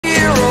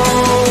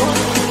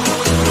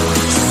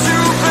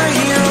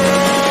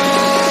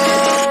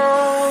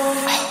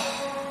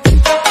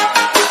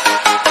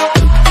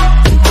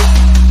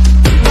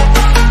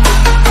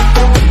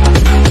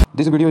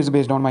video is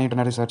based on my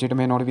internet research. It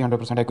may not be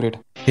 100% accurate.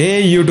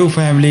 Hey YouTube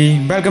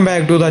family, welcome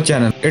back to the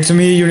channel. It's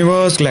me,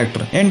 Universe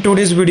Collector. In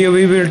today's video,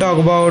 we will talk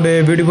about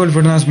a beautiful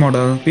fitness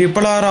model.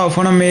 People are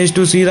often amazed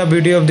to see the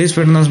beauty of this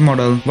fitness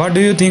model. What do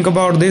you think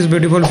about this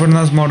beautiful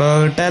fitness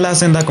model? Tell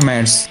us in the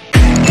comments.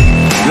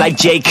 Like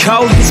J.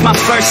 Cole, it's my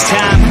first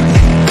time.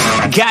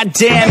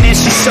 Goddamn, man,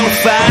 she's so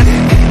fine.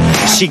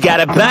 She got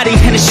a body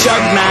and a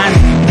sharp mind.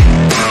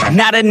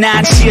 Not a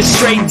 9, she a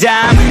straight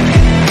dime.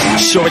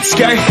 Short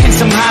skirt and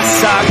some hot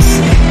socks.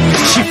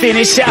 She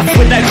finished off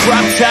with that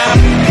crop top.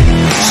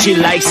 She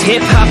likes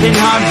hip-hop and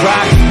hard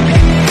rock.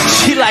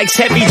 She likes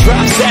heavy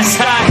drops, that's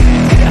hot.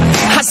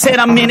 I said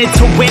I'm in it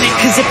to win it,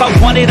 cause if I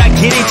want it, I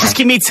get it. Just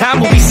give me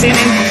time, we'll be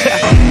sinning.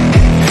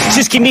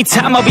 Just give me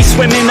time, I'll be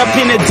swimming up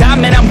in a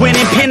diamond. I'm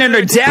winning, pinning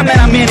her down, and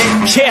I'm in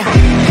it, yeah.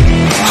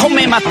 Oh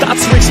man, my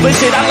thoughts are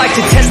explicit. I like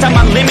to test out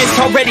my limits.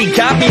 Already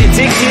got me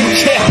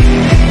addicted, yeah.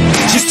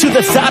 Just to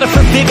the thought of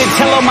her vivid.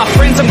 Tell all my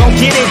friends I'm gon'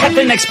 get it. At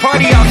the next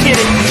party I'll hit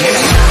it, yeah.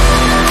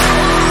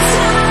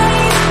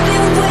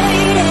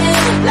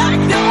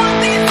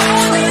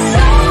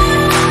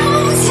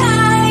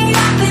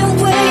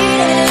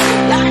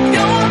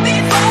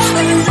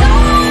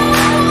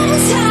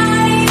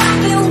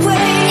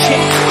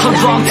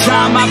 Long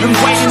time I've been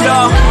waiting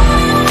up.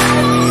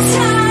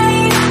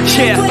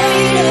 Yeah,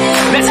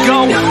 let's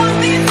go. A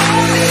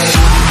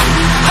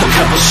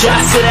couple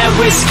shots of that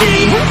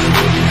whiskey,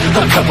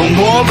 a couple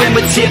more and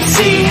we're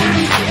tipsy.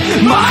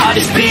 My heart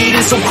is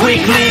beating so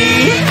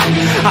quickly,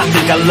 I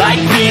think I like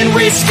being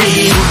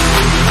risky.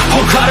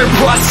 Oh God, her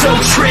boss so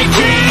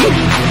tricky,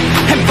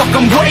 and fuck,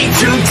 I'm way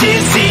too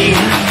dizzy.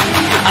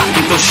 I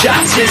think those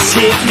shots just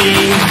hit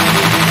me.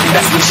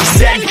 That's when she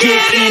said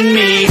get in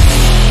me.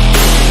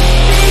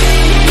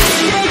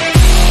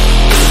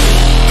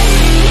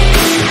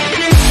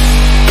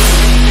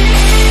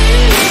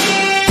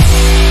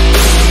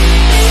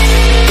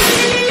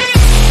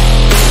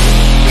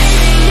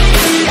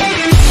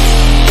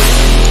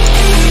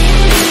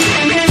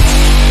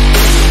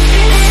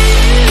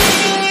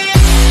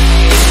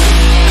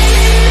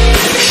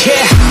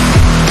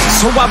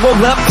 So I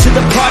roll up to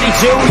the party,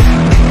 dude.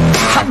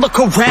 I look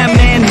around,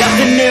 man,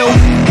 nothing new.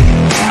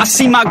 I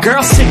see my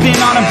girl sipping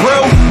on a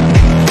brew.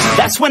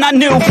 That's when I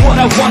knew what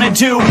I wanna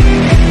do.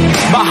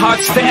 My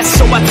heart's fast,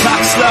 so I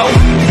talk slow.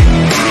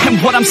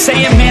 And what I'm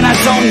saying, man, I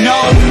don't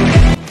know.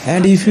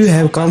 And if you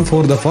have come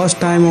for the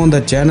first time on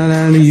the channel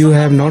and you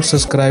have not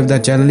subscribed the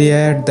channel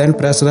yet, then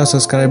press the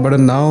subscribe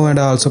button now and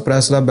also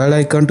press the bell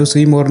icon to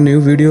see more new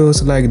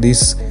videos like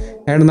this.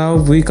 And now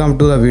we come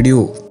to the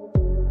video.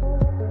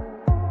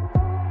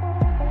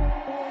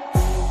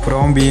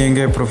 From being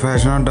a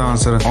professional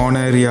dancer on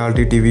a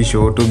reality TV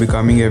show to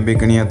becoming a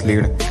bikini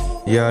athlete,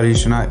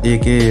 Yarishna,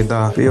 aka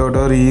the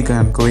Puerto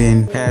Rican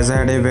Queen, has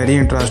had a very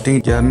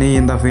interesting journey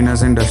in the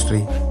fitness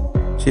industry.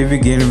 She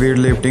began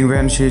weightlifting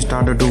when she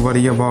started to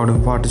worry about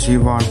what she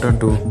wanted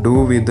to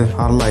do with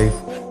her life.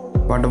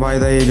 But by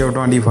the age of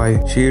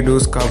 25, she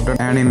sculpted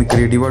an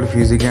incredible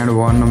physique and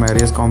won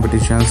numerous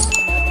competitions.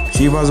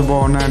 She was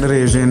born and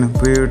raised in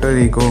Puerto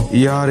Rico.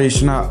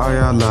 Yarishna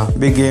Ayala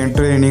began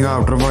training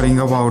after worrying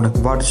about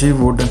what she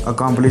would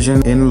accomplish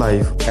in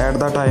life. At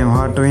the time,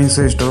 her twin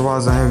sister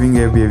was having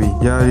a baby.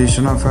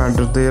 Yarishna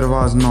felt there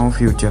was no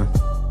future.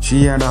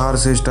 She and her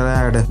sister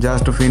had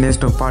just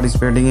finished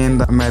participating in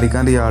the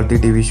American reality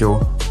TV show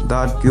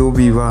The Que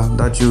Viva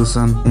the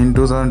Chosen in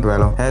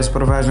 2012. As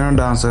professional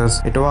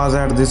dancers, it was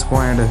at this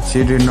point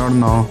she did not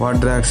know what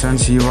direction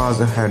she was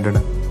headed.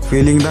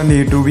 Feeling the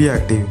need to be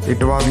active,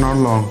 it was not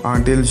long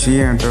until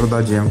she entered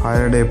the gym,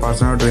 hired a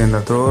personal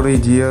trainer. Through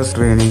rigorous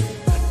training,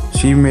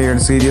 she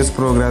made serious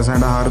progress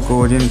and her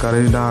coach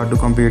encouraged her to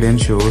compete in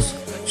shows.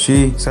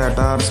 She set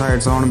her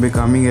sights on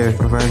becoming a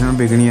professional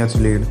bikini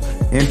athlete.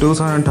 In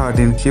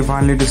 2013, she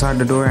finally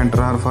decided to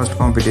enter her first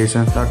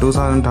competition, the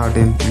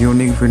 2013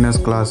 Unique Fitness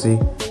Classic.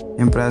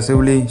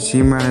 Impressively,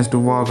 she managed to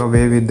walk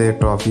away with a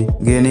trophy,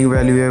 gaining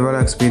valuable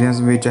experience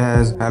which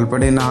has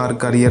helped in her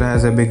career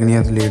as a bikini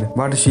athlete.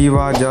 But she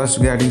was just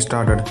getting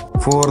started.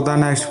 For the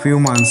next few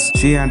months,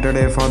 she entered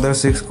a further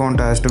 6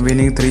 contests,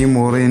 winning 3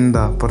 more in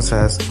the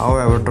process.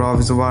 However,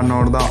 trophies were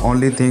not the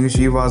only thing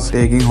she was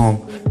taking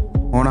home.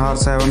 On her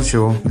 7th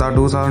show, the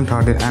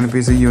 2013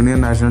 NPC Junior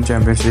National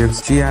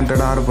Championships, she entered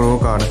her pro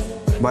card.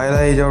 By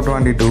the age of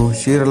 22,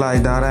 she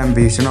realized her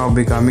ambition of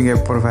becoming a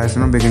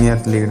professional bikini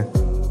athlete.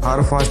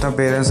 Her first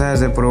appearance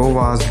as a pro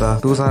was the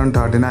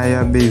 2013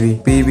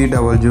 IFBB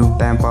PBW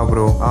Tampa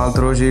Pro.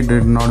 Although she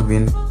did not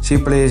win, she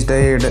placed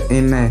 8th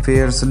in a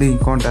fiercely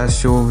contest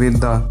show with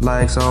the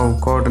likes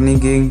of Courtney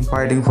King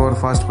fighting for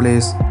first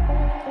place.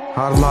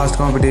 Her last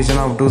competition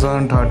of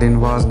 2013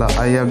 was the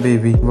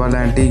IFBB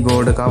Valenti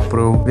Gold Cup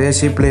Pro, where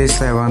she placed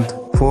 7th.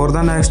 For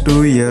the next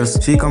 2 years,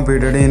 she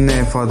competed in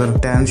a further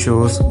 10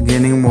 shows,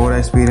 gaining more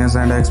experience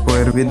and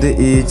exposure with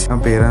each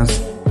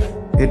appearance.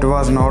 It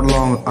was not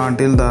long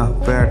until the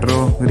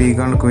Puerto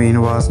Rican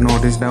queen was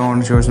noticed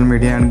on social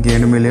media and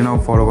gained millions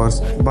of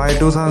followers. By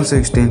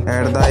 2016,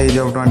 at the age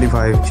of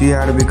 25, she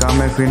had become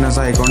a fitness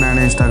icon and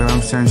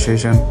Instagram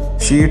sensation.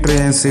 She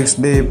trains 6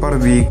 days per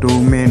week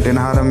to maintain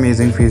her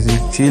amazing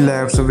physique. She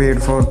lifts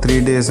weight for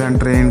 3 days and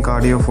trains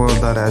cardio for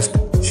the rest.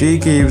 She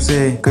keeps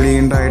a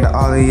clean diet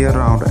all year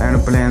round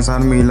and plans her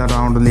meal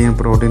around lean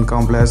protein,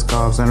 complex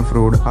carbs and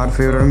fruit. Her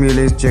favorite meal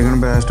is chicken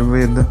breast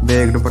with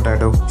baked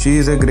potato. She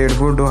is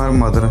grateful to her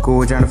mother,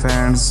 coach and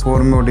fans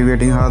for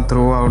motivating her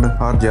throughout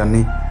her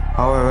journey.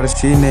 However,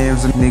 she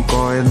names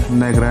Nicole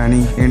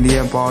Negrani,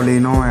 India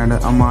Paulino and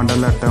Amanda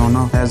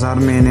Latona as her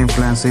main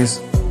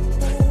influences.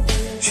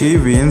 She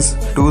wins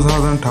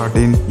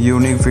 2013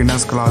 Unique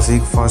Fitness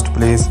Classic first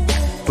place,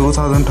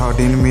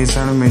 2013 Miss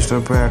and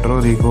Mr.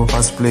 Puerto Rico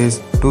first place,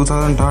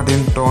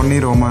 2013 Tony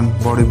Roman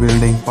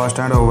Bodybuilding first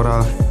and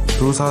overall,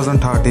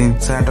 2013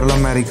 Central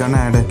American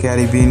and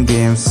Caribbean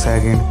Games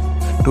second,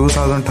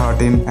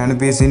 2013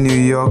 NPC New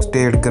York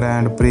State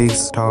Grand Prix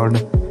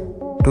third,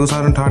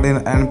 2013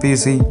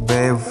 NPC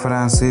Wave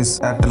Francis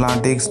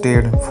Atlantic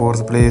State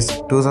 4th place,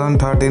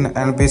 2013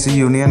 NPC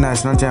Union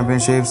National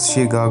Championships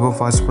Chicago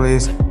 1st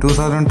place,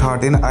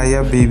 2013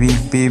 IFBB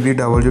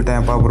PBW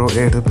Tampa Pro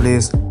 8th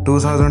place,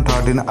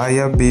 2013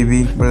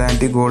 IFBB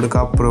Blanty Gold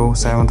Cup Pro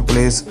 7th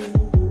place,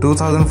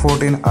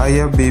 2014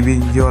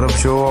 IFBB Europe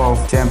Show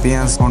of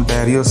Champions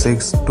Ontario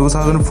 6,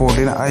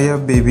 2014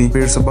 IFBB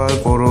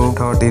Pittsburgh Pro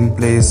 13th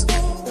place,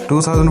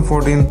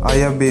 2014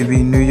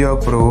 IFBB New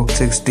York Pro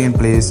 16th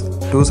place,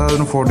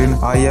 2014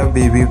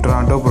 IFBB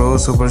Toronto Pro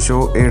Super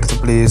Show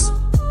 8th place,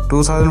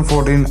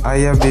 2014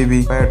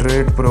 IFBB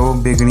Patriot Pro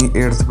Bikni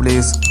 8th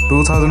place,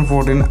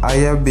 2014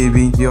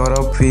 IFBB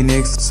Europe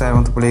Phoenix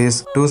 7th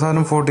place,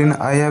 2014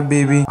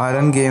 IFBB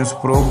Iron Games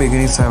Pro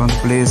Bikini 7th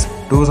place,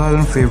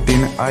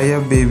 2015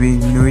 IFBB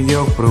New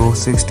York Pro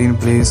 16th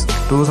place,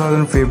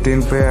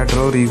 2015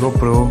 Puerto Rico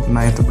Pro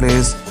 9th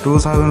place,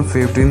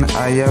 2015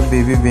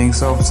 IFBB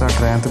Wings of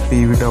Strength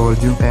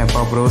PBW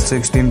Tampa Pro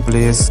 16th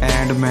place,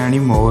 and many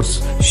more.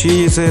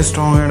 She is a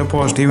strong and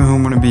positive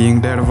human being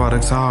that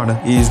works hard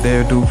each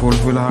day to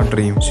fulfill her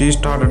dream. She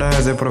started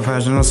as a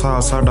professional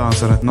salsa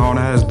dancer known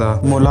as the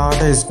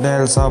Mulattas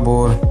del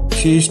Sabor.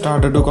 She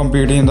started to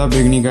compete in the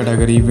bikini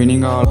category,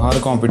 winning all her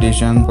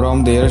competition.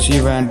 From there,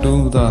 she went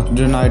to the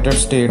United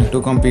States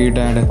to compete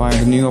and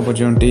find new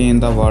opportunity in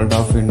the world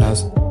of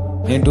fitness.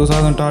 In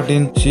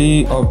 2013,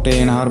 she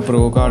obtained her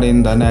pro card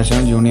in the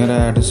National Junior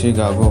at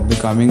Chicago,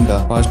 becoming the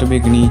first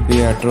bikini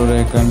Puerto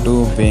Rican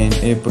to obtain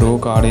a pro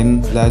card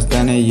in less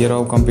than a year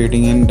of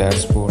competing in that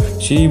sport.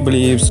 She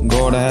believes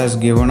God has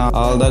given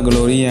all the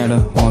glory and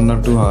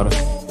honor to her.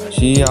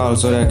 She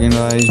also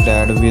recognized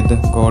that with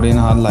God in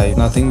her life,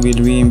 nothing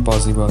will be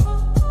impossible.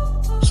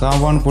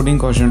 Someone putting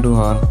question to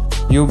her.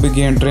 You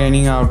began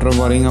training after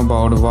worrying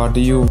about what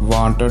you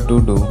wanted to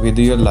do with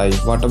your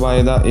life, but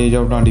by the age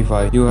of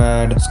 25, you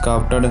had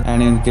sculpted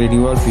an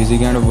incredible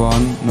physique and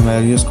won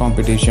various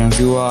competitions.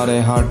 You are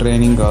a hard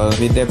training girl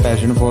with a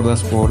passion for the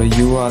sport.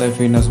 You are a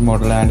fitness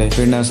model and a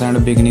fitness and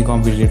bikini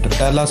competitor.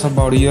 Tell us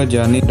about your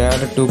journey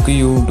that took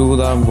you to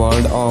the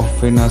world of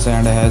fitness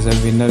and as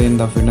a winner in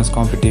the fitness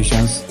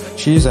competitions.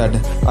 She said,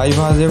 I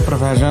was a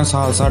professional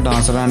salsa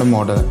dancer and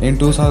model. In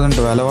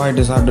 2012, I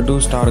decided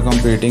to start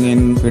competing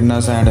in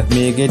fitness and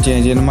make a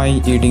change in my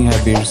eating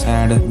habits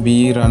and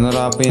be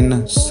runner-up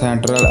in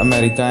Central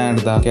America and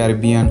the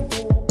Caribbean.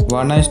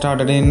 When I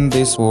started in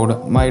this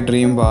sport, my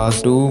dream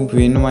was to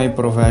win my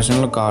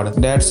professional card.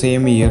 That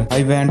same year,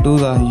 I went to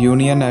the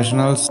Union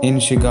Nationals in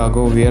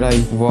Chicago where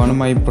I won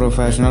my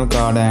professional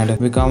card and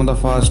became the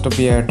first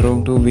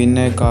Puerto to win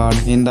a card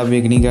in the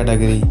bikini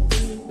category.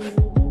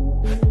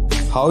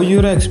 How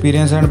your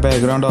experience and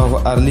background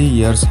of early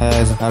years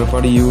has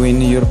helped you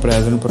in your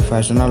present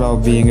professional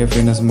of being a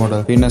fitness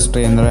model, fitness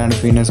trainer and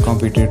fitness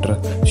competitor.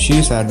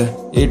 She said,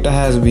 it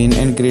has been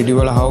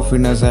incredible how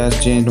fitness has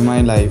changed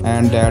my life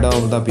and that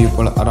of the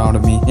people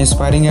around me.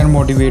 Inspiring and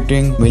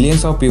motivating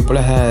millions of people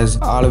has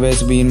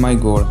always been my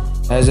goal.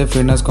 As a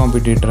fitness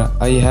competitor,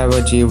 I have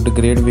achieved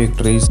great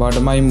victories,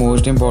 but my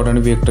most important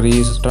victory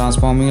is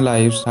transforming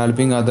lives,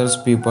 helping others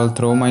people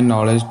through my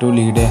knowledge to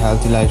lead a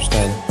healthy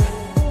lifestyle.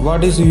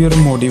 What is your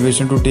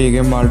motivation to take a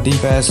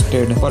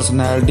multifaceted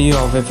personality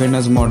of a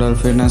fitness model,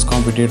 fitness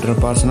competitor,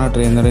 personal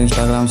trainer,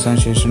 Instagram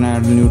sensation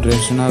and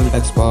nutritional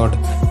expert?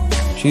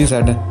 She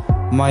said,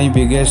 my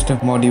biggest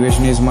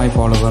motivation is my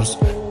followers.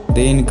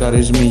 They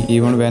encourage me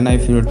even when I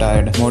feel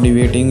tired.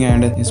 Motivating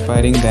and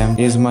inspiring them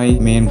is my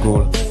main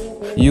goal.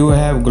 You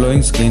have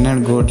glowing skin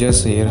and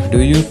gorgeous hair. Do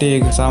you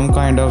take some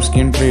kind of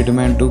skin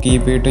treatment to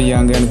keep it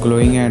young and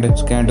glowing, and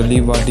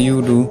scantily what do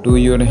you do to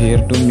your hair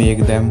to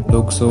make them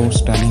look so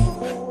stunning?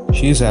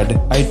 She said,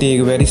 I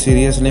take very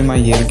seriously my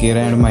hair care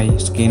and my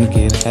skin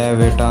care. I have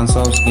a tons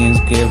of skin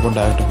care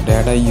product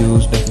that I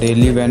use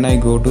daily when I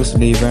go to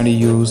sleep and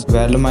use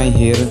well my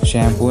hair,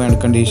 shampoo and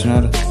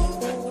conditioner.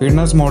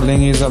 Fitness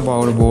modeling is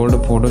about bold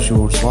photo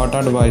shoots. What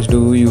advice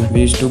do you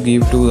wish to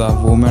give to the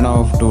women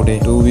of today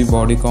to be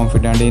body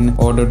confident in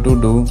order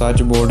to do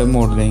such bold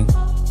modeling?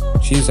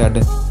 She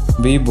said,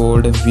 Be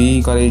bold,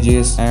 be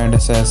courageous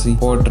and sassy.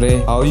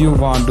 Portray how you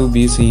want to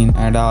be seen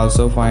and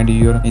also find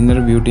your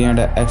inner beauty and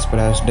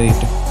express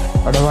it.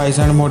 Advice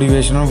and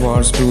motivational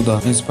words to the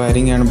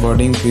inspiring and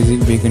budding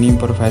physique bikini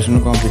professional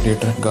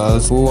competitor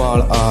girls who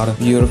all are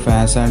your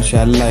fans and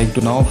shall like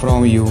to know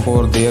from you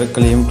for their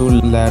claim to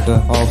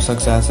ladder of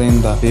success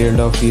in the field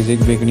of physique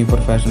bikini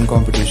professional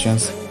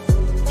competitions.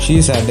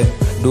 She said,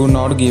 "Do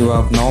not give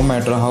up no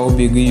matter how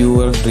big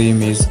your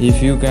dream is.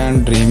 If you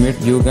can dream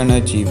it, you can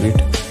achieve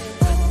it."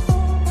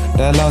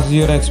 Tell us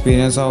your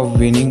experience of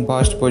winning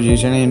first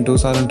position in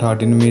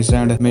 2013 Miss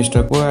and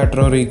Mr.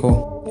 Puerto Rico.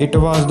 It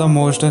was the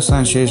most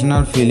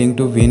sensational feeling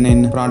to win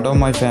in front of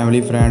my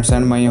family, friends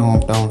and my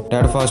hometown.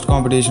 That first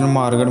competition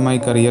marked my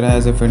career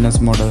as a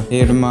fitness model.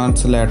 8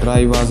 months later,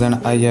 I was an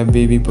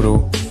IFBB pro.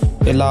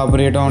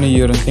 Elaborate on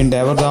your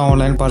endeavor. The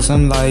online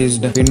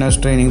personalized fitness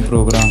training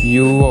program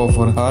you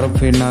offer her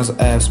fitness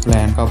apps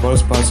plan,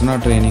 couples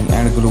personal training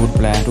and group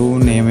plan to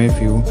name a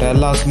few.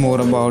 Tell us more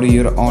about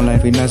your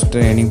online fitness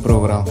training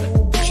program.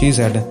 She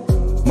said,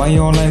 "My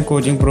online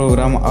coaching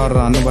program are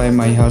run by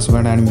my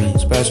husband and me,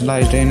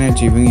 specialized in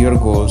achieving your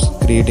goals,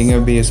 creating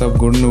a base of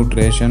good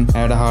nutrition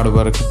and hard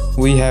work.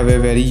 We have a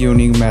very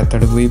unique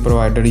method. We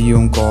provided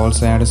Zoom calls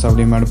and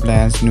supplement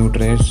plans,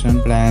 nutrition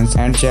plans,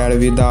 and chat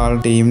with our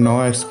team. No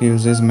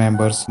excuses,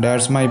 members.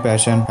 That's my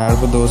passion.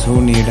 Help those who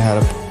need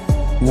help."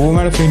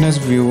 Woman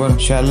fitness viewer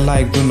shall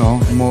like to know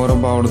more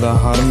about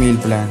her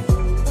meal plan.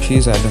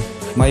 She said,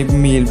 "My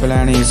meal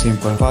plan is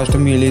simple.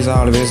 First meal is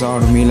always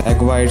oatmeal,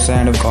 egg whites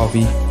and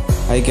coffee.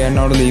 I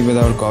cannot live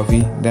without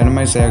coffee. Then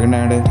my second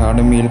and third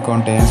meal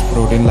contains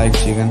protein like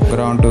chicken,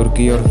 ground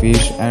turkey or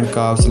fish, and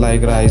carbs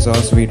like rice or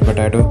sweet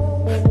potato.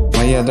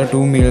 My other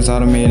two meals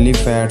are mainly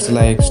fats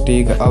like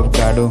steak,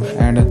 avocado,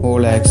 and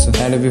whole eggs,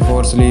 and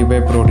before sleep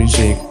a protein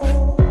shake."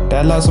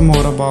 Tell us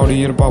more about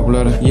your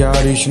popular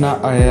Yarishna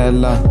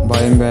Ayala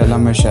by Bella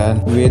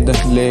Michelle with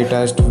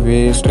latest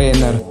waist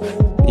trainer.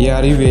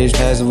 Yari waist,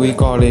 as we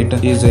call it,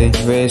 is a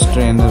waist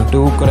trainer to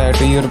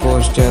correct your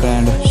posture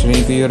and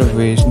shrink your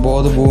waist.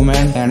 Both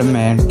women and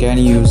men can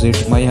use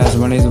it. My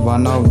husband is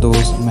one of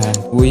those men.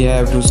 We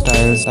have two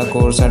styles, the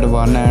corset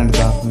one and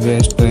the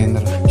waist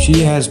trainer. She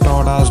has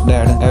taught us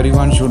that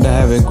everyone should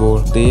have a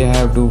goal they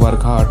have to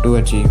work hard to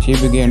achieve. She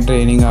began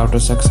training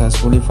after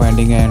successfully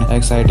finding an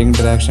exciting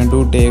direction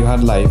to take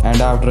her life,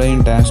 and after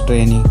intense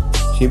training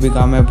she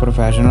became a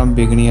professional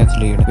bikini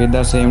athlete. With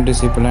the same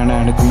discipline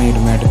and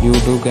commitment, you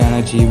too can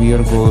achieve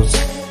your goals.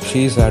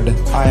 She said,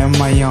 "I am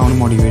my own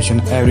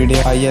motivation. Every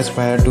day I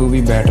aspire to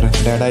be better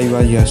than I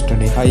was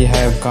yesterday. I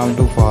have come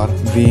too far,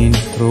 been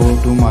through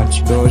too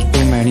much, dodged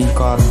too many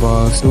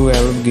curveballs to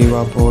ever give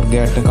up or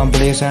get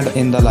complacent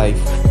in the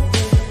life."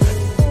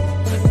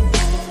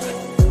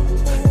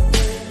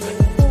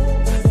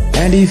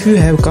 And if you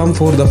have come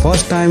for the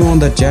first time on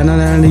the channel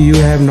and you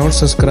have not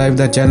subscribed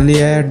the channel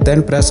yet,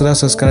 then press the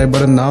subscribe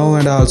button now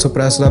and also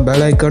press the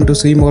bell icon to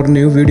see more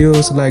new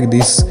videos like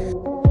this.